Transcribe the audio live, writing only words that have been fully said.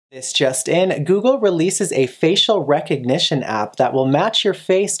This just in, Google releases a facial recognition app that will match your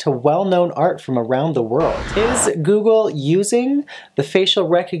face to well-known art from around the world. Is Google using the facial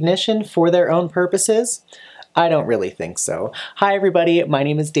recognition for their own purposes? I don't really think so. Hi everybody, my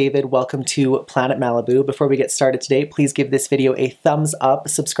name is David. Welcome to Planet Malibu. Before we get started today, please give this video a thumbs up,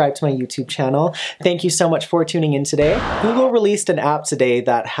 subscribe to my YouTube channel. Thank you so much for tuning in today. Google released an app today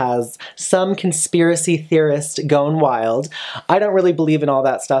that has some conspiracy theorist going wild. I don't really believe in all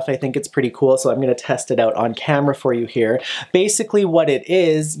that stuff. I think it's pretty cool, so I'm gonna test it out on camera for you here. Basically what it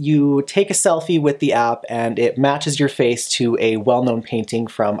is, you take a selfie with the app and it matches your face to a well-known painting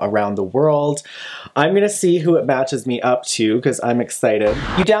from around the world. I'm gonna see who it matches me up to because I'm excited.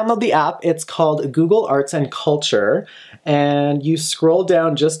 You download the app, it's called Google Arts and Culture, and you scroll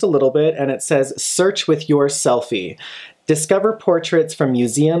down just a little bit and it says search with your selfie. Discover portraits from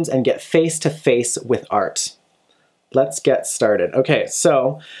museums and get face-to-face with art. Let's get started. Okay,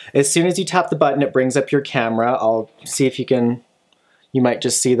 so as soon as you tap the button, it brings up your camera. I'll see if you might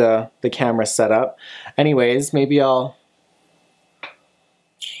just see the camera set up. Anyways, maybe I'll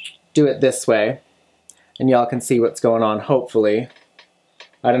do it this way. And y'all can see what's going on, hopefully.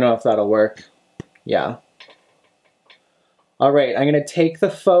 I don't know if that'll work. Yeah. All right, I'm gonna take the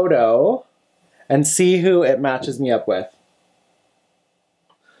photo and see who it matches me up with.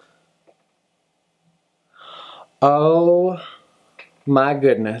 Oh my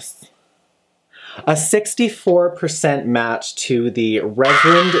goodness. A 64% match to the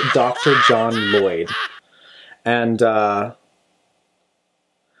Reverend Dr. John Lloyd. And, all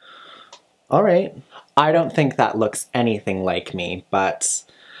right. I don't think that looks anything like me, but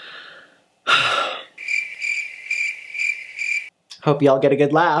hope y'all get a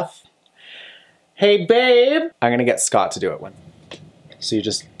good laugh. Hey babe! I'm gonna get Scott to do it one. So you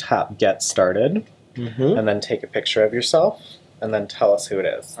just tap get started, and then take a picture of yourself, and then tell us who it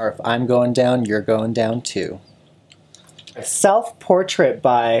is. Or if I'm going down, you're going down too. Self-portrait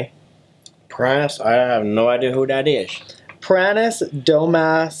by Pranis. I have no idea who that is. Pranis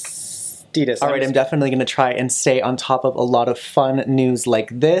Domas. Alright, I'm definitely going to try and stay on top of a lot of fun news like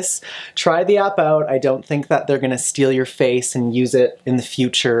this. Try the app out. I don't think that they're going to steal your face and use it in the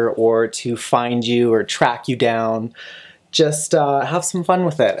future or to find you or track you down. Just have some fun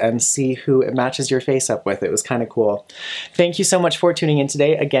with it and see who it matches your face up with. It was kind of cool. Thank you so much for tuning in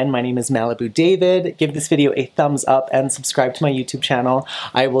today. Again, my name is Malibu David. Give this video a thumbs up and subscribe to my YouTube channel.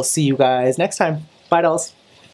 I will see you guys next time. Bye, dolls.